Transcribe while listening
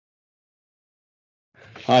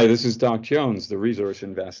Hi, this is Doc Jones, the resource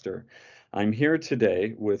investor. I'm here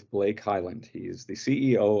today with Blake Hyland. He is the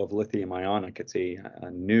CEO of Lithium Ionic. It's a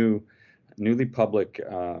newly public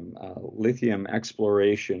lithium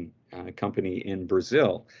exploration company in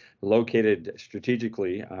Brazil, located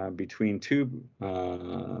strategically between two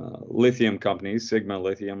lithium companies, Sigma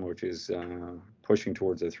Lithium, which is pushing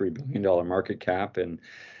towards a $3 billion market cap, and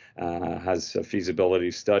has a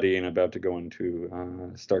feasibility study and about to go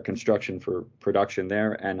into start construction for production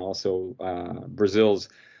there, and also Brazil's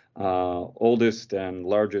oldest and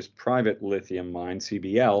largest private lithium mine,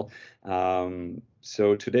 CBL.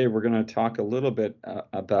 So today we're going to talk a little bit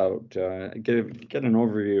about get an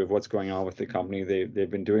overview of what's going on with the company.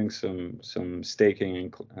 They've been doing some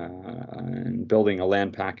staking and building a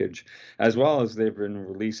land package, as well as they've been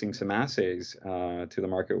releasing some assays to the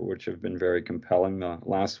market, which have been very compelling. The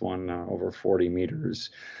last one over 40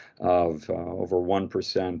 meters of over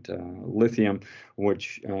 1% lithium,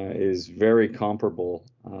 which is very comparable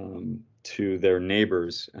to their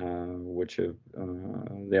neighbors, which have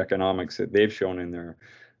the economics that they've shown in their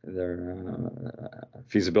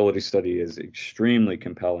feasibility study is extremely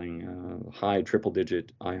compelling, high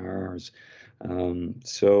triple-digit IRRs.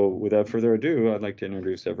 So without further ado, I'd like to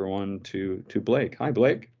introduce everyone to Blake. Hi,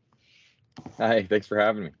 Blake. Hi, thanks for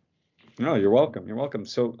having me. No, you're welcome. You're welcome.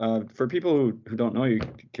 So for people who don't know you,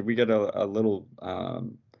 can we get a little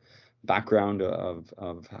background of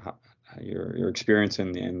your experience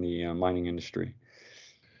in the mining industry?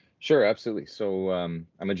 Sure, absolutely. So I'm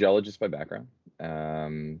a geologist by background.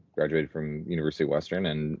 Graduated from University of Western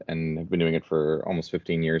and have been doing it for almost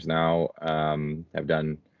 15 years now. I've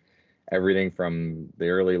done everything from the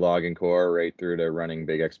early logging core right through to running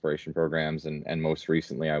big exploration programs, and most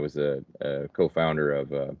recently I was a co-founder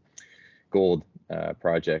of a gold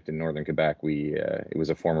project in northern Quebec. It was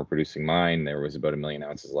a former producing mine. There was about 1 million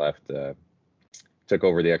ounces left. Took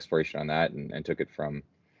over the exploration on that and took it from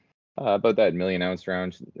about that 1 million ounce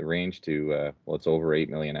range to well, it's over 8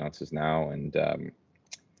 million ounces now, and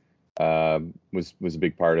was a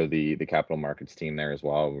big part of the capital markets team there as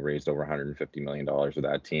well. We raised over $150 million with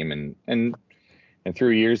that team, and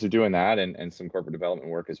through years of doing that and some corporate development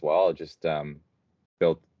work as well, I just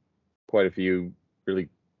built quite a few really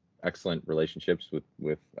excellent relationships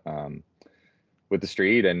with the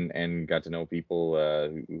street and got to know people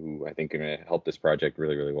who I think are going to help this project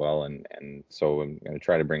really, really well. And so I'm going to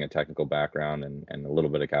try to bring a technical background and a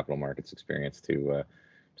little bit of capital markets experience to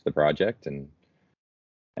the project.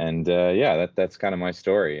 And yeah, that's kind of my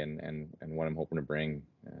story and what I'm hoping to bring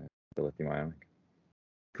to Lithium Ionic.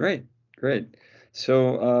 Great.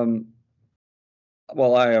 So,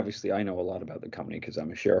 well, I know a lot about the company because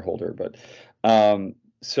I'm a shareholder, but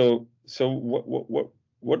so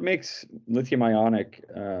what makes Lithium Ionic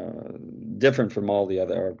different from all the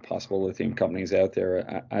other possible lithium companies out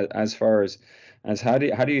there, as far as how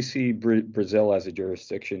do you see Brazil as a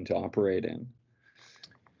jurisdiction to operate in?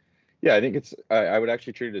 Yeah, I think I would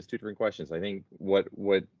actually treat it as two different questions. I think what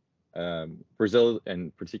Brazil,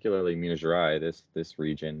 and particularly Minas Gerais, this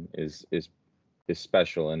region is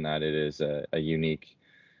special in that it is a unique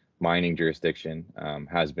mining jurisdiction,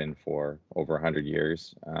 has been for over 100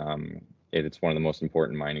 years. It's one of the most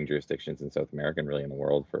important mining jurisdictions in South America and really in the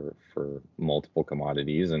world for multiple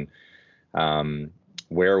commodities. And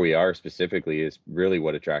where we are specifically is really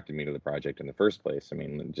what attracted me to the project in the first place. I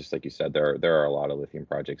mean, just like you said, there are a lot of lithium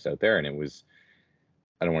projects out there, and I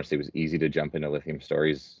don't want to say it was easy to jump into lithium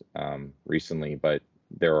stories recently, but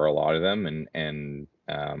there are a lot of them, and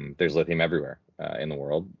there's lithium everywhere in the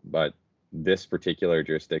world. But this particular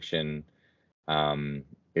jurisdiction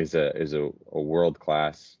is a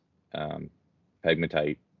world-class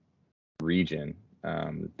pegmatite region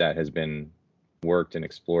that has been worked and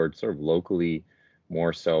explored sort of locally,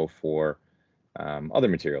 more so for other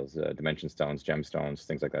materials, dimension stones, gemstones,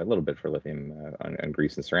 things like that, a little bit for lithium and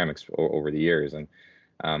grease and ceramics over the years. And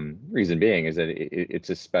reason being is that it's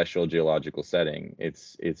a special geological setting.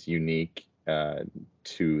 It's unique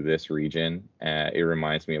to this region. It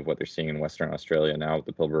reminds me of what they're seeing in Western Australia now with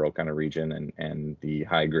the Pilbara kind of region and the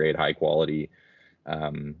high grade, high quality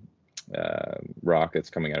rock that's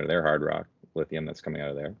coming out of there, hard rock lithium that's coming out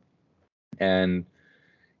of there. And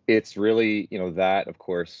it's really, that of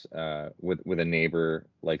course, with a neighbor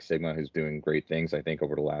like Sigma who's doing great things. I think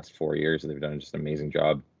over the last 4 years, they've done just an amazing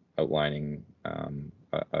job outlining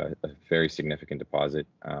a very significant deposit.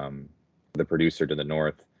 The producer to the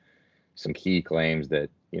north, some key claims that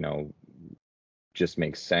just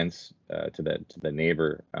makes sense to the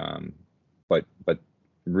neighbor. But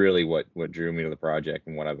really, what drew me to the project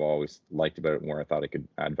and what I've always liked about it, and where I thought it could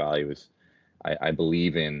add value, is I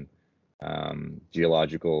believe in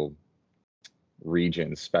geological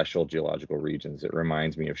regions, special geological regions. It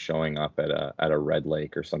reminds me of showing up at a Red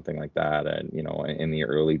Lake or something like that, and in the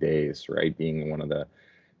early days, right, being one of the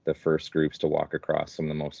first groups to walk across some of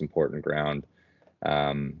the most important ground,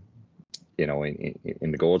 in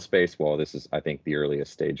the gold space. Well, this is, I think, the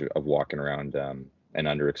earliest stage of walking around an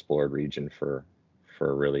underexplored region for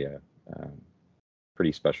really a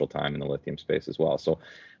pretty special time in the lithium space as well. So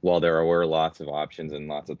while there were lots of options and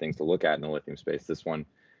lots of things to look at in the lithium space, this one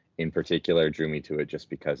in particular drew me to it just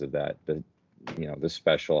because of that, the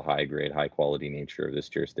special high grade, high quality nature of this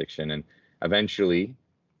jurisdiction. And eventually,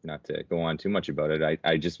 not to go on too much about it,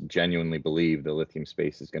 I just genuinely believe the lithium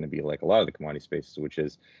space is going to be like a lot of the commodity spaces, which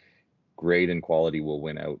is grade and quality will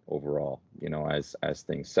win out overall. As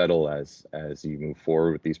things settle, as you move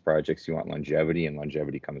forward with these projects, you want longevity, and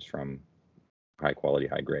longevity comes from high quality,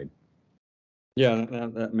 high grade. Yeah,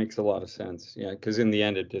 that makes a lot of sense. Yeah, because in the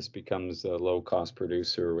end, it just becomes a low cost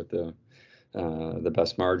producer with the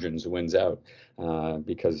best margins wins out,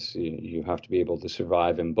 because you have to be able to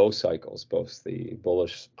survive in both cycles, both the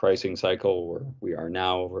bullish pricing cycle where we are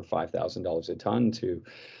now over $5,000 a ton to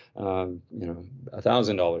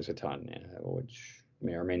 $1,000 a ton, which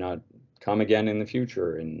may or may not come again in the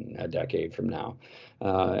future in a decade from now.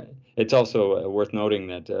 It's also worth noting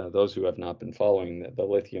that those who have not been following the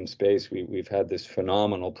lithium space, we've had this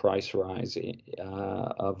phenomenal price rise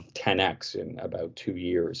of 10x in about 2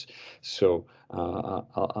 years. So,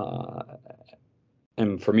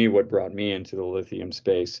 and for me, what brought me into the lithium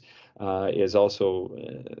space is also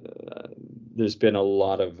there's been a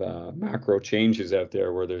lot of macro changes out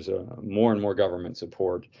there where there's more and more government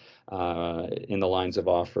support in the lines of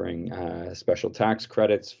offering special tax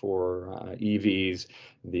credits for EVs,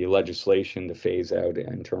 the legislation to phase out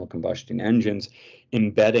internal combustion engines,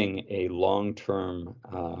 embedding a long-term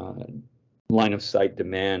line of sight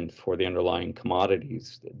demand for the underlying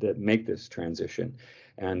commodities that make this transition.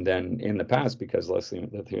 And then in the past, because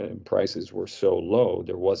lithium prices were so low,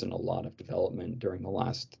 there wasn't a lot of development during the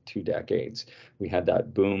last 2 decades. We had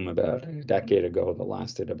that boom about a decade ago that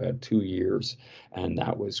lasted about 2 years, and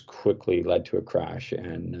that was quickly led to a crash.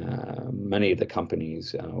 And many of the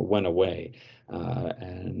companies went away,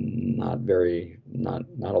 and not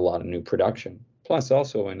a lot of new production. Plus,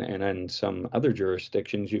 also in some other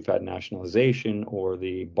jurisdictions, you've had nationalization or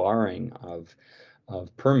the barring of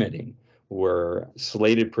permitting, where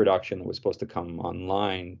slated production that was supposed to come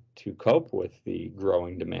online to cope with the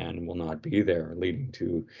growing demand will not be there, leading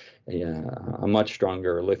to a much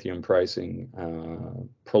stronger lithium pricing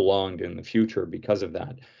prolonged in the future because of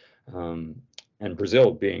that. And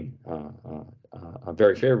Brazil being a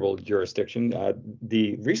very favorable jurisdiction,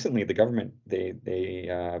 recently the government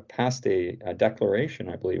they passed a declaration,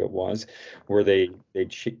 I believe it was, where they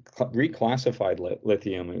reclassified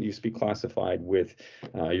lithium. It used to be classified with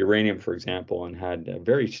uranium, for example, and had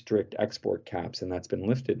very strict export caps, and that's been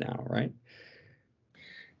lifted now, right?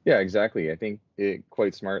 Yeah, exactly. I think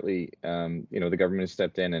quite smartly, the government has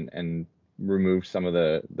stepped in and removed some of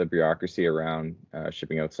the bureaucracy around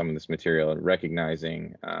shipping out some of this material, and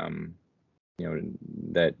recognizing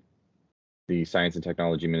that the Science and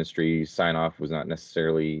Technology Ministry sign off was not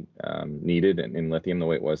necessarily needed in lithium the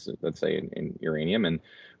way it was, let's say, in uranium, and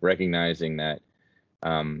recognizing that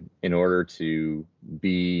in order to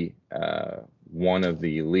be one of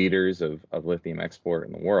the leaders of lithium export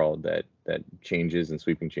in the world, that changes and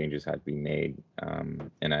sweeping changes had to be made.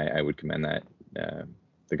 And I would commend that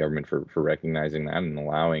the government for recognizing that and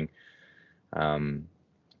allowing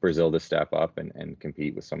Brazil to step up and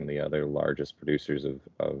compete with some of the other largest producers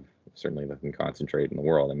of certainly lithium concentrate in the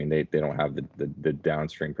world. I mean, they don't have the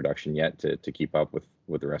downstream production yet to keep up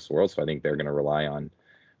with the rest of the world. So I think they're going to rely on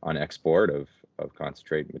export of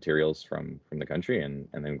concentrate materials from the country, and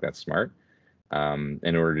I think that's smart.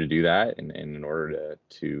 In order to do that, and in order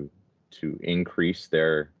to increase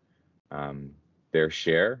their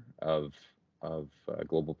share of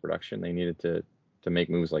global production, they needed to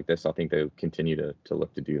make moves like this. I think they'll continue to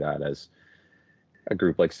look to do that as a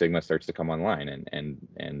group like Sigma starts to come online,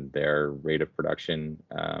 and their rate of production,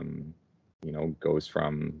 goes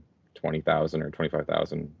from 20,000 or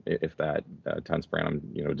 25,000, if that, tons per annum,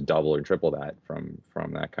 to double or triple that from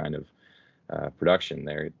that kind of production.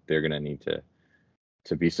 They're going to need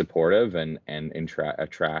to be supportive and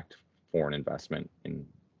attract foreign investment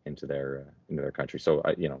into their country. So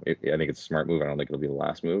I think it's a smart move. I don't think it'll be the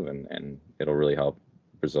last move, and it'll really help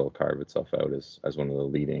Brazil carve itself out as one of the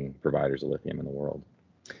leading providers of lithium in the world.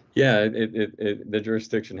 Yeah, the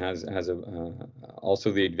jurisdiction has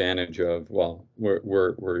also the advantage of, well,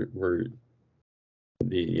 we're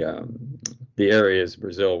the the areas,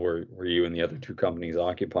 Brazil, where you and the other two companies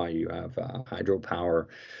occupy, you have hydropower,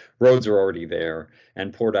 roads are already there,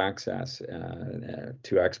 and port access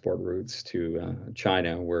to export routes to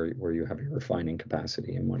China, where you have your refining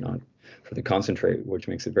capacity and whatnot for the concentrate, which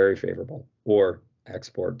makes it very favorable. Or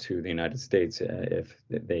export to the United States if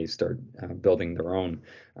they start building their own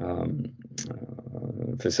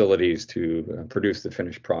facilities to produce the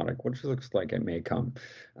finished product, which looks like it may come.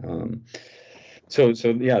 So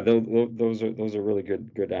yeah, those are really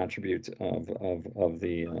good attributes of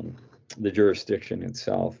the jurisdiction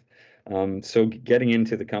itself. So getting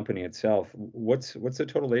into the company itself, what's the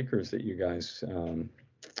total acres that you guys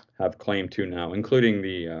have claim to now, including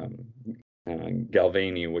the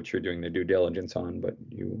Galvani, which you're doing the due diligence on, but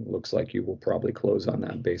looks like you will probably close on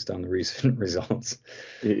that based on the recent results.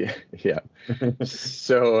 Yeah.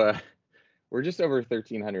 So we're just over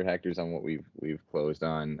 1,300 hectares on what we've closed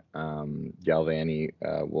on. Galvani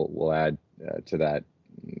will add to that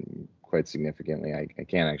quite significantly. I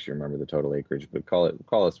can't actually remember the total acreage, but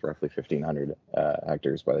call us roughly 1,500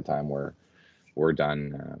 hectares by the time we're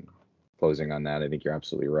done closing on that. I think you're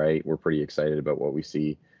absolutely right. We're pretty excited about what we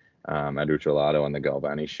see at Utrolado and the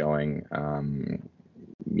Galvani showing.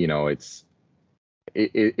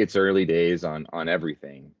 It's early days on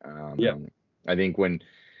everything. Yeah. I think when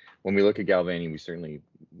we look at Galvani, we certainly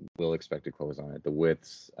will expect to close on it. The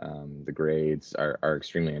widths, the grades are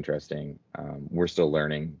extremely interesting. We're still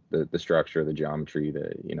learning the structure, the geometry,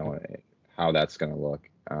 how that's going to look.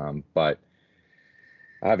 But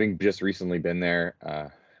having just recently been there,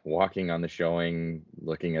 walking on the showing,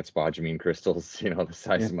 looking at spodumene crystals, the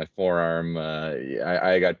size of my forearm,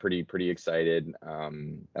 I got pretty excited.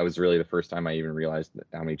 That was really the first time I even realized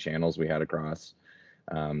how many channels we had across.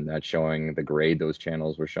 That showing the grade those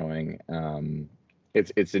channels were showing.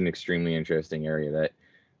 It's an extremely interesting area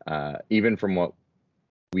that even from what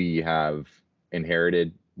we have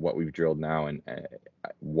inherited, what we've drilled now, and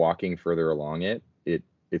walking further along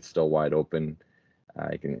it's still wide open.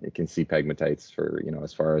 I can see pegmatites for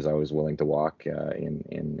as far as I was willing to walk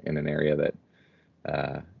in an area that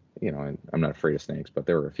I'm not afraid of snakes, but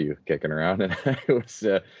there were a few kicking around, and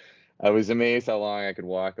I was amazed how long I could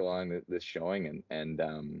walk along this showing, and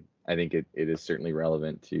I think it is certainly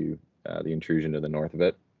relevant to the intrusion to the north of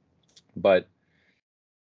it. But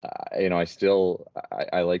I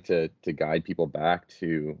like to guide people back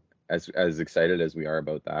to, as excited as we are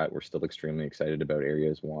about that, we're still extremely excited about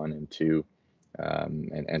areas 1 and 2.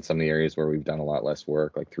 And some of the areas where we've done a lot less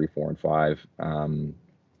work, like 3, 4, and 5.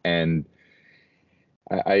 And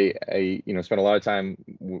I spent a lot of time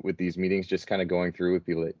with these meetings, just kind of going through with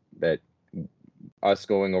people that us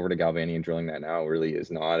going over to Galvani and drilling that now really is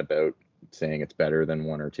not about saying it's better than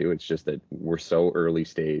 1 or 2. It's just that we're so early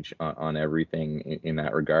stage on everything in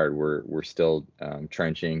that regard. We're still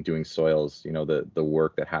trenching, doing soils, the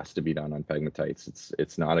work that has to be done on pegmatites.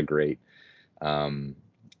 It's not a great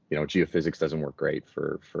geophysics doesn't work great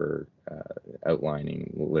for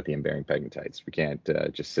outlining lithium-bearing pegmatites. We can't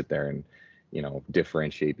just sit there and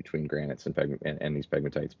differentiate between granites and these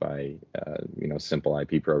pegmatites by simple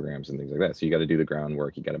IP programs and things like that. So you got to do the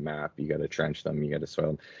groundwork, you got to map, you got to trench them, you got to soil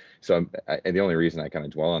them. So the only reason I kind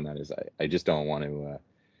of dwell on that is I just don't want to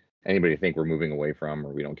anybody to think we're moving away from, or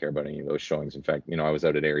we don't care about any of those showings. In fact, I was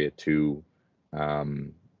out at area 2.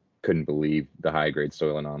 Couldn't believe the high grade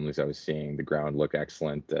soil anomalies I was seeing. The ground looked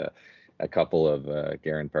excellent. A couple of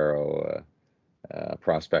Garenpero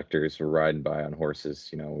prospectors were riding by on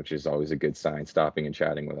horses, which is always a good sign, stopping and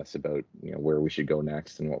chatting with us about where we should go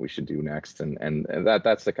next and what we should do next, and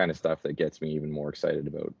that's the kind of stuff that gets me even more excited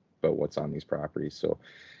about what's on these properties. So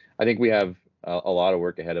I think we have a lot of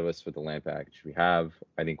work ahead of us with the land package we have.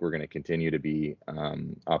 I think we're going to continue to be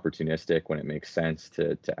opportunistic when it makes sense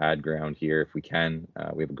to add ground here if we can.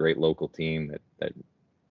 We have a great local team that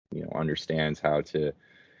understands how to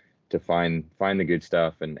find the good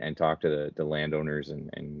stuff and talk to the landowners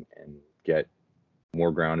and get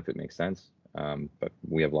more ground if it makes sense. But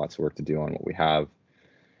we have lots of work to do on what we have.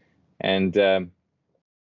 And I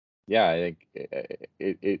think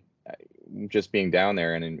it just being down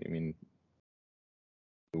there, and I mean,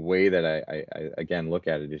 the way that I again look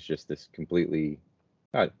at it is just this completely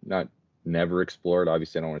not never explored.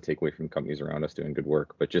 Obviously, I don't want to take away from companies around us doing good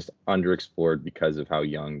work, but just underexplored because of how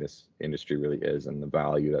young this industry really is and the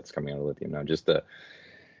value that's coming out of lithium now. Just the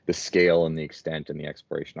scale and the extent and the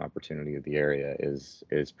exploration opportunity of the area is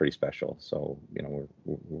pretty special. So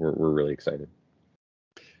we're really excited.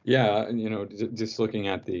 Yeah, just looking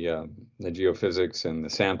at the geophysics and the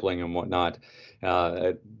sampling and whatnot,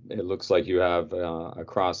 it looks like you have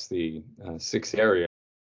across the 6 area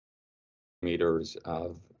meters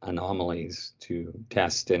of anomalies to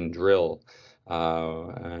test and drill.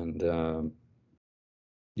 And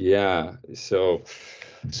yeah, so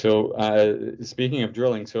speaking of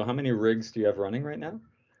drilling, so how many rigs do you have running right now?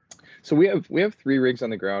 So we have 3 rigs on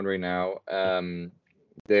the ground right now.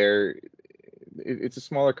 It's a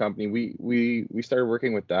smaller company. We started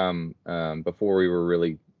working with them before we were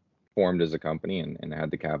really formed as a company and had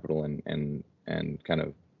the capital and kind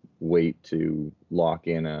of wait to lock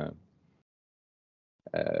in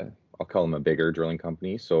I'll call them a bigger drilling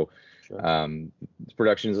company. So Sure.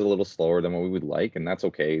 production is a little slower than what we would like, and that's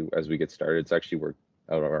okay as we get started. It's actually worked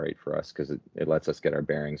out all right for us because it lets us get our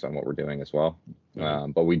bearings on what we're doing as well.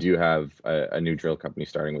 Mhm. But we do have a new drill company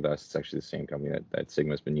starting with us. It's actually the same company that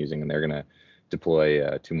Sigma's been using, and they're going to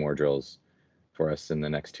deploy 2 more drills for us in the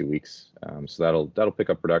next 2 weeks. So that'll pick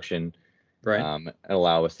up production, Right. and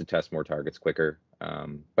allow us to test more targets quicker.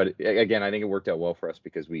 But again, I think it worked out well for us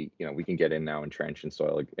because we can get in now and trench and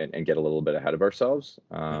soil and get a little bit ahead of ourselves.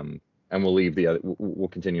 And we'll leave we'll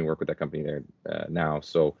continue to work with that company there now.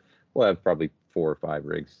 So we'll have probably 4 or 5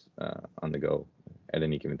 rigs on the go at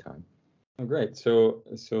any given time. Oh, great. So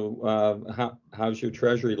how's your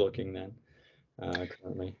treasury looking then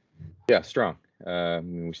currently? Yeah, strong.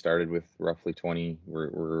 We started with roughly 20.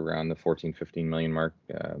 We're around the 14-15 million mark.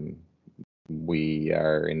 We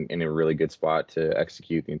are in a really good spot to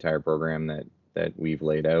execute the entire program that we've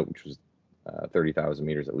laid out, which was 30,000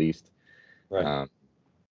 meters at least. Right.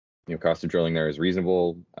 Cost of drilling there is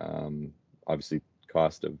reasonable. Obviously,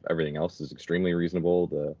 cost of everything else is extremely reasonable.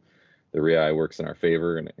 The real works in our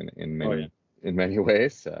favor in many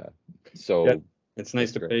ways. So yeah, it's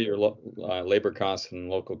nice to great. pay your labor costs in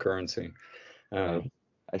local currency.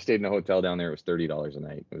 I stayed in a hotel down there. It was $30 a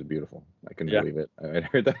night. It was beautiful. I couldn't believe it. I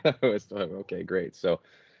heard that. I was like, okay, great. So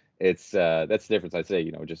it's that's the difference. I'd say,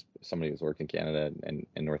 just somebody who's worked in Canada and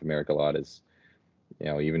North America a lot is,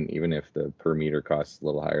 even if the per meter costs a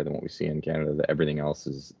little higher than what we see in Canada, everything else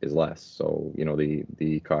is less. So,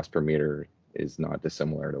 the cost per meter is not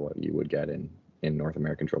dissimilar to what you would get in North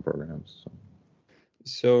American drill programs.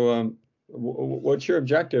 So what's your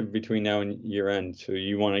objective between now and year end? So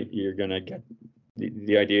you're going to get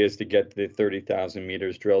the idea is to get the 30,000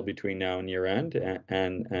 meters drilled between now and year end,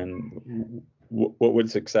 and what would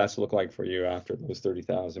success look like for you after those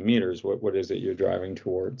 30,000 meters? What is it you're driving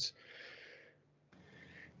towards?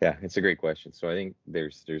 Yeah, it's a great question. So I think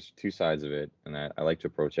there's 2 sides of it, and I like to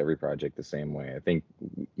approach every project the same way. I think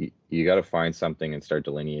you got to find something and start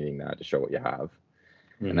delineating that to show what you have,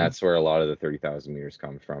 and that's where a lot of the 30,000 meters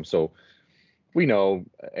comes from. So we know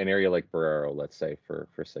an area like Barrero, let's say for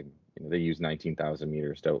Sigma, they use 19,000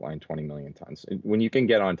 meters to outline 20 million tons. When you can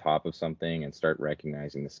get on top of something and start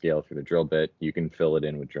recognizing the scale through the drill bit, you can fill it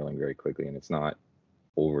in with drilling very quickly, and it's not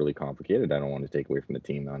overly complicated. I don't want to take away from the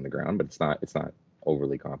team on the ground, but it's not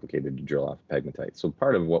overly complicated to drill off pegmatite. So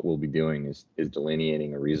part of what we'll be doing is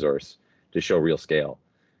delineating a resource to show real scale.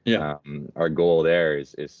 Yeah. Our goal there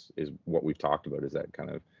is what we've talked about, is that kind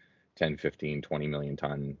of 10, 15, 20 million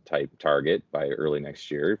ton type target by early next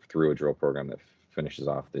year through a drill program that finishes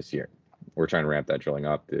off this year. We're trying to ramp that drilling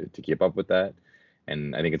up to keep up with that.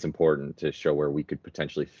 And I think it's important to show where we could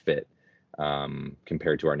potentially fit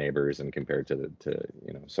compared to our neighbors and compared to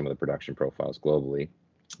some of the production profiles globally.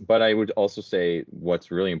 But I would also say what's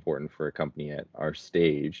really important for a company at our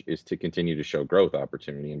stage is to continue to show growth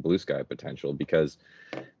opportunity and blue sky potential, because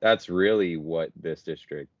that's really what this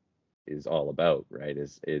district is all about, right?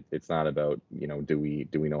 It's not about, do we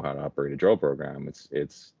know how to operate a drill program?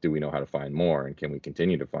 It's do we know how to find more, and can we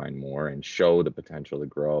continue to find more and show the potential to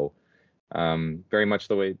grow very much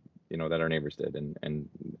the way that our neighbors did. And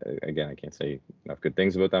again, I can't say enough good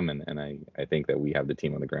things about them, and I think that we have the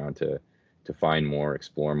team on the ground to find more,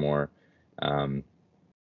 explore more, and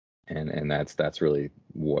that's really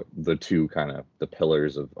what the 2 kind of the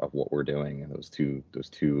pillars of what we're doing. And those two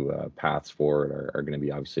paths forward are going to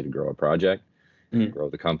be obviously to grow a project, grow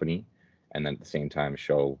the company, and then at the same time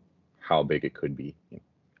show how big it could be.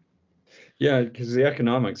 Yeah, because the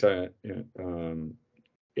economics, in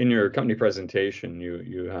your company presentation,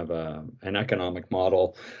 you have an economic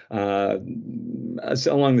model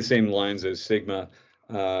along the same lines as Sigma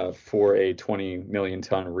for a 20 million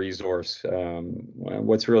ton resource.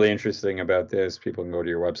 What's really interesting about this, people can go to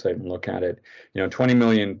your website and look at it. 20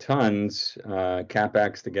 million tons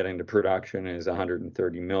capex to get into production is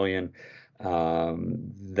 130 million.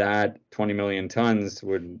 That 20 million tons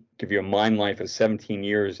would give you a mine life of 17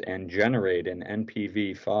 years and generate an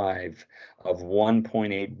NPV5 of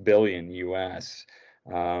 1.8 billion US,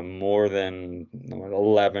 more than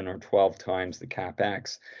 11 or 12 times the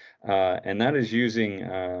capex. And that is using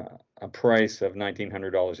a price of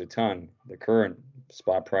 $1,900 a ton, the current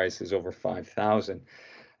spot price is over 5,000.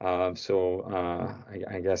 I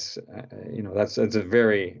guess that's a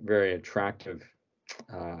very, very attractive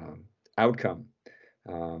outcome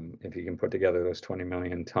if you can put together those 20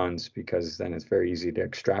 million tons, because then it's very easy to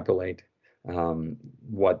extrapolate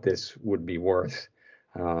what this would be worth.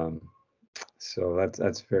 So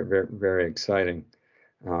that's very, very, very exciting.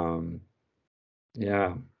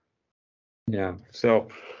 Yeah. So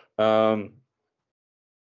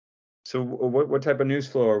what type of news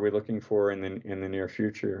flow are we looking for in the near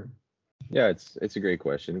future? Yeah, it's a great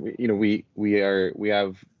question. We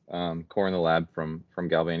have core in the lab from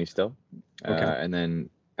Galvani still, Okay. and then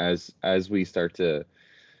as we start to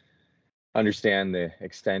understand the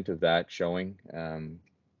extent of that showing,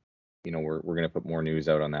 we're going to put more news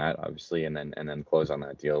out on that, obviously, and then close on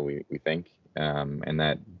that deal. We think, and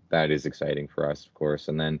that is exciting for us, of course.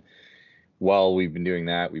 And then while we've been doing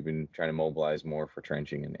that, we've been trying to mobilize more for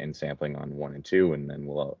trenching and sampling on 1 and 2, and then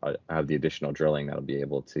we'll have the additional drilling that'll be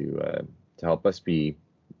able to help us be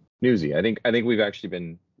newsy. I think we've actually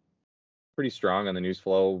been pretty strong on the news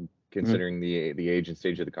flow, considering the age and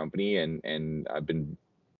stage of the company, and I've been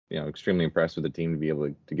extremely impressed with the team to be able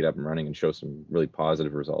to get up and running and show some really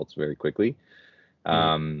positive results very quickly.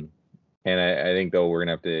 And I think, though, we're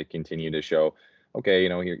gonna have to continue to show, okay,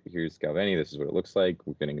 here's Galvani, this is what it looks like.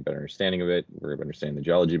 We're getting a better understanding of it. We're understanding the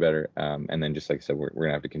geology better. And then, just like I said, we're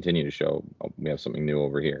gonna have to continue to show we have something new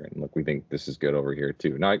over here. And look, we think this is good over here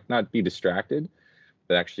too. Not be distracted,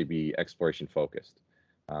 but actually be exploration focused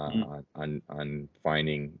on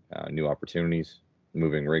finding new opportunities,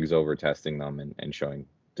 moving rigs over, testing them, and showing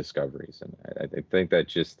discoveries. And I think that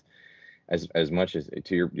just as much as,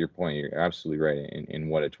 to your point, you're absolutely right in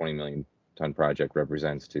what a 20 million ton project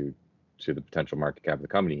represents to the potential market cap of the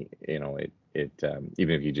company. It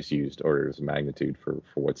even if you just used orders of magnitude for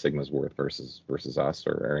what Sigma's worth versus us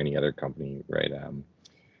or any other company, right?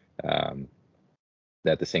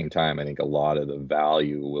 At the same time, I think a lot of the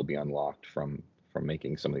value will be unlocked from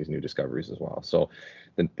making some of these new discoveries as well. So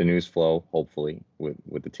the news flow, hopefully,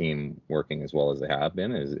 with the team working as well as they have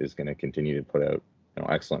been, is going to continue to put out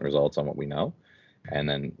excellent results on what we know, and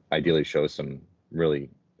then ideally show some really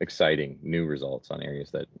exciting new results on areas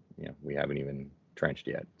that we haven't even trenched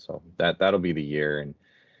yet. So that'll be the year, and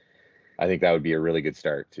I think that would be a really good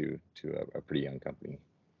start to a pretty young company.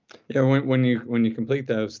 Yeah, when you complete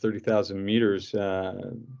those 30,000 meters,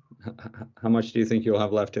 how much do you think you'll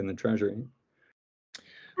have left in the treasury?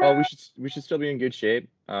 Well, we should still be in good shape.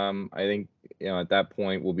 I think at that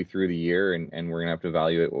point we'll be through the year, and we're gonna have to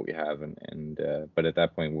evaluate what we have, but at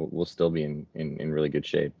that point we'll still be in really good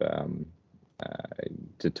shape.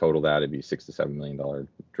 To total that, it'd be $6 to $7 million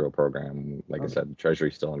drill program. Like I said, the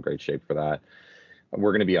treasury's still in great shape for that.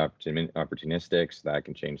 We're going to be opportunistic, so that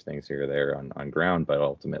can change things here or there on ground, but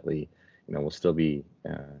ultimately, we'll still be,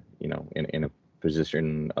 in a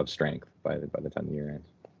position of strength by the time the year ends.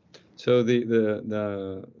 So the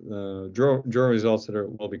drill results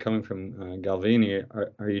that will be coming from Galvani,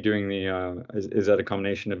 are you doing is that a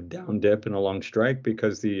combination of down dip and a long strike?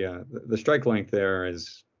 Because the strike length there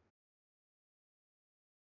is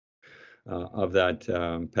of that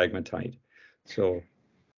pegmatite. So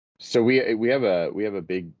we have a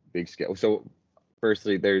big scale. So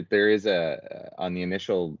firstly, there is on the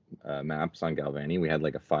initial maps on Galvani, we had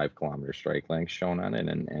like a 5 kilometer strike length shown on it,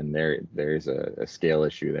 and there's a scale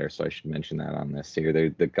issue there. So I should mention that on this here.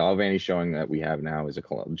 The Galvani showing that we have now is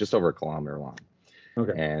just over a kilometer long.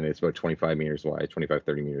 Okay. And it's about 25 meters wide,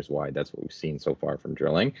 30 meters wide. That's what we've seen so far from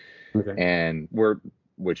drilling. Okay. And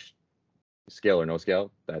which scale or no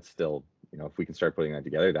scale, that's still, if we can start putting that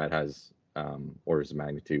together, that has orders of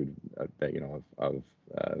magnitude of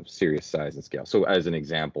serious size and scale. So as an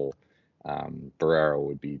example, Barrero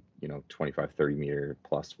would be 25, 30 meter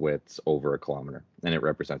plus widths over a kilometer, and it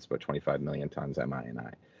represents about 25 million tons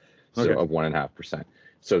MI&I, so of 1.5%.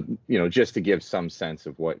 So just to give some sense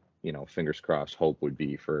of what fingers crossed hope would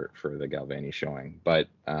be for the Galvani showing. But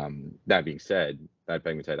that being said, that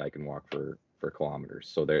pegmatite I can walk for kilometers,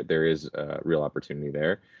 so there is a real opportunity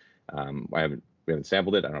there. We haven't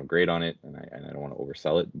sampled it. I don't have grade on it, and I don't want to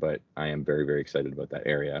oversell it, but I am very, very excited about that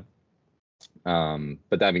area.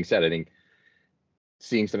 But that being said, I think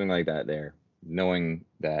seeing something like that there, knowing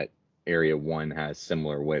that area 1 has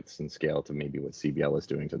similar widths and scale to maybe what CBL is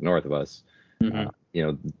doing to the north of us,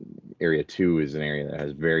 area 2 is an area that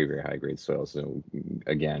has very, very high grade soils. So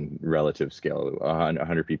again, relative scale,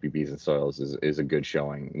 100 ppbs in soils is a good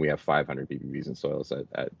showing. We have 500 ppbs in soils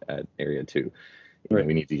at area 2. Right.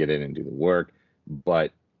 We need to get in and do the work.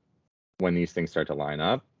 But when these things start to line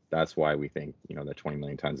up, that's why we think that 20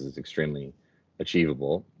 million tons is extremely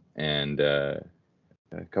achievable. And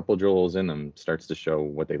a couple drill holes in them starts to show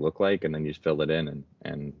what they look like, and then you just fill it in,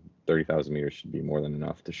 and 30,000 meters should be more than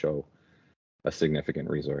enough to show a significant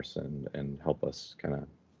resource and help us kind of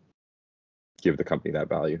give the company that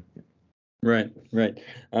value. Right, right.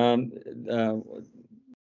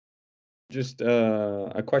 Just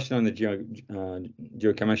a question on the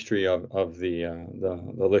geochemistry of the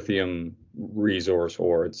lithium resource,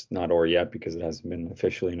 or it's not ore yet because it hasn't been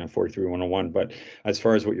officially in a 43-101. But as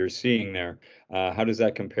far as what you're seeing there, how does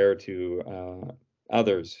that compare to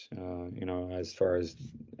others? As far as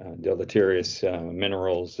deleterious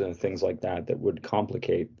minerals, things like that would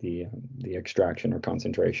complicate the extraction or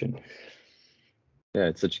concentration. Yeah,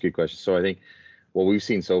 it's such a good question. So I think what we've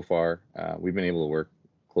seen so far, we've been able to work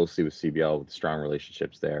closely with CBL with strong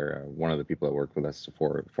relationships there. One of the people that worked with us is a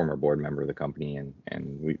former board member of the company, and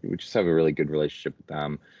we just have a really good relationship with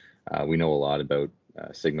them. We know a lot about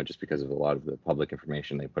Sigma just because of a lot of the public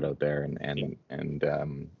information they put out there, and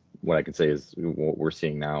what I can say is what we're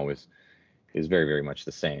seeing now is very, very much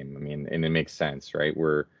the same. I mean, and it makes sense, right?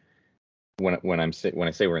 When I say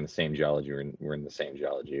we're in the same geology, we're in the same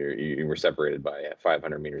geology. We're separated by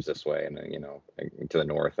 500 meters this way, and to the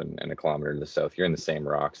north, and a kilometer to the south. You're in the same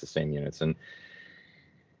rocks, the same units, and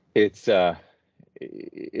it's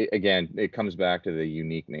again, it comes back to the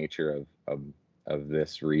unique nature of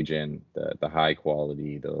this region, the high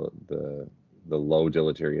quality, the low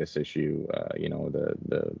deleterious issue,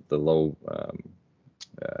 the low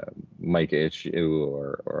mica issue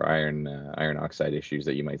or iron oxide issues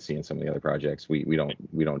that you might see in some of the other projects. We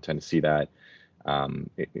don't tend to see that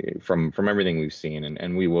from everything we've seen,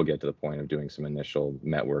 and we will get to the point of doing some initial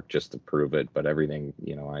network just to prove it. But everything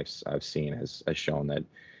I've seen has shown that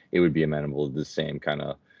it would be amenable to the same kind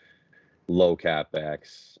of low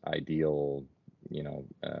capex, ideal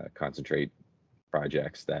concentrate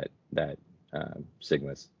projects that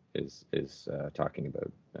Sigma is talking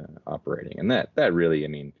about operating. And that really, I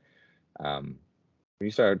mean, when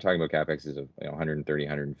you start talking about capexes of 130,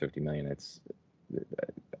 150 million, it's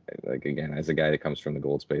like, again, as a guy that comes from the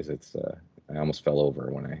gold space, it's I almost fell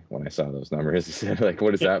over when I saw those numbers. I said, like,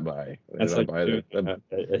 what does that buy? That's like buy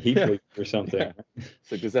a heap leak or something. Yeah.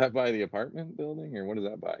 So does that buy the apartment building, or what does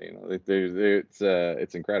that buy?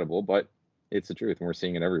 It's incredible, but it's the truth, and we're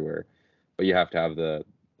seeing it everywhere. But you have to have the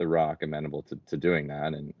rock amenable to doing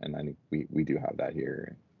that, and I think we do have that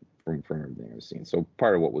here from everything I've seen. So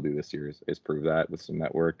part of what we'll do this year is prove that with some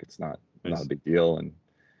network. It's not a big deal,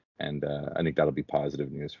 and I think that'll be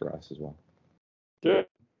positive news for us as well. Good.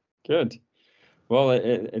 Well,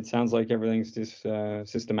 it sounds like everything's just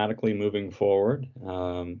systematically moving forward.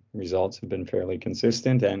 Results have been fairly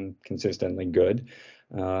consistent and consistently good.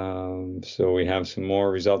 So we have some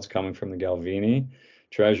more results coming from the Galvini.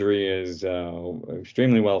 Treasury is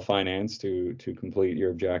extremely well financed to complete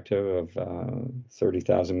your objective of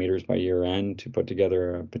 30,000 meters by year end, to put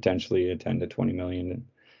together potentially a 10 to 20 million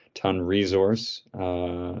ton resource.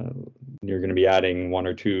 You're going to be adding one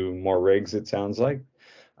or two more rigs, it sounds like,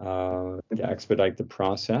 to expedite the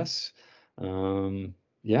process.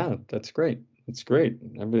 Yeah, that's great. It's great.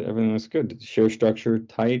 Everything looks good. Share structure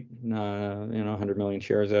tight. 100 million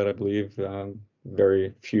shares out, I believe.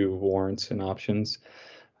 Very few warrants and options.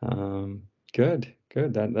 Good.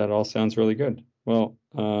 That all sounds really good. Well,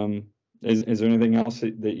 is there anything else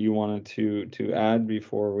that you wanted to add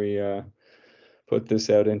before we put this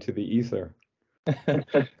out into the ether?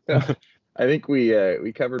 I think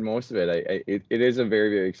we covered most of it. It is a very,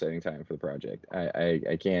 very exciting time for the project.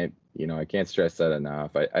 I can't stress that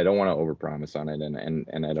enough. I don't want to overpromise on it,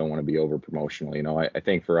 and I don't want to be over promotional. I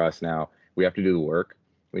think for us now, we have to do the work.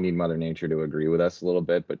 We need Mother Nature to agree with us a little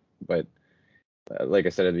bit, but like I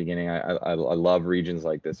said at the beginning, I love regions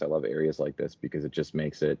like this. I love areas like this because it just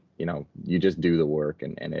makes it, you just do the work,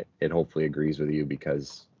 and it hopefully agrees with you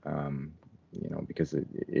because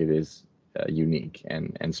it is unique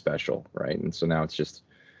and special, right? And so now it's just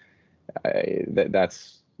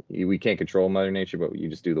we can't control Mother Nature, but you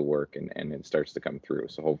just do the work, and it starts to come through.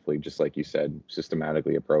 So hopefully, just like you said,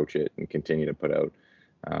 systematically approach it and continue to put out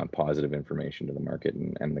positive information to the market,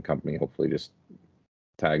 and the company hopefully just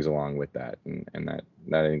tags along with that, and that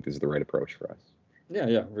I think is the right approach for us.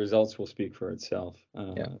 Yeah. Results will speak for itself.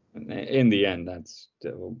 In the end, that's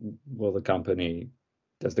does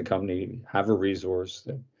the company have a resource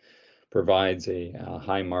that provides a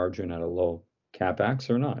high margin at a low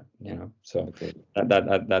capex or not? So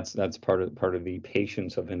that's part of the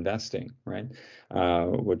patience of investing, right?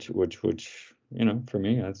 Which for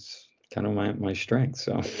me, that's kind of my strength.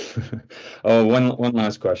 So, one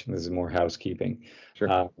last question. This is more housekeeping.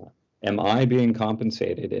 Sure. Am I being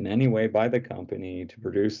compensated in any way by the company to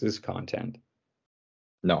produce this content?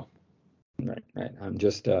 No. Right. I'm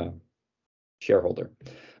just a shareholder.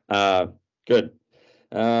 Good.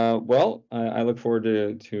 Well, I look forward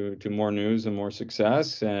to more news and more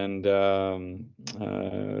success, and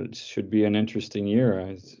it should be an interesting year.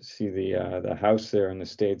 I see the House there in the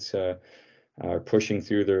States are pushing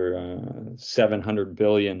through their 700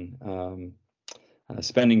 billion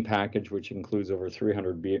spending package, which includes over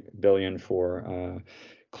 300 billion for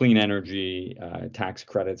clean energy tax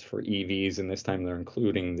credits for EVs, and this time they're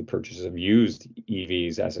including the purchase of used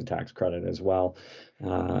EVs as a tax credit as well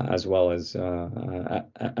as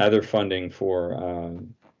other funding for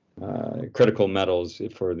critical metals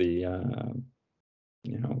for the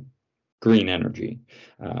green energy,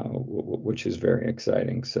 which is very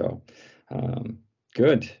exciting. So,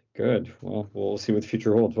 good. Well, we'll see what the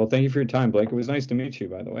future holds. Well, thank you for your time, Blake. It was nice to meet you,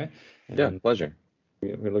 by the way. Yeah, And pleasure.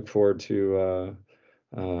 we look forward to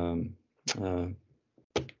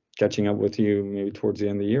catching up with you maybe towards the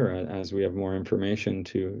end of the year as we have more information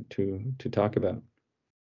to talk about.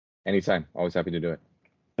 Anytime. Always happy to do it.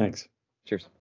 Thanks. Cheers.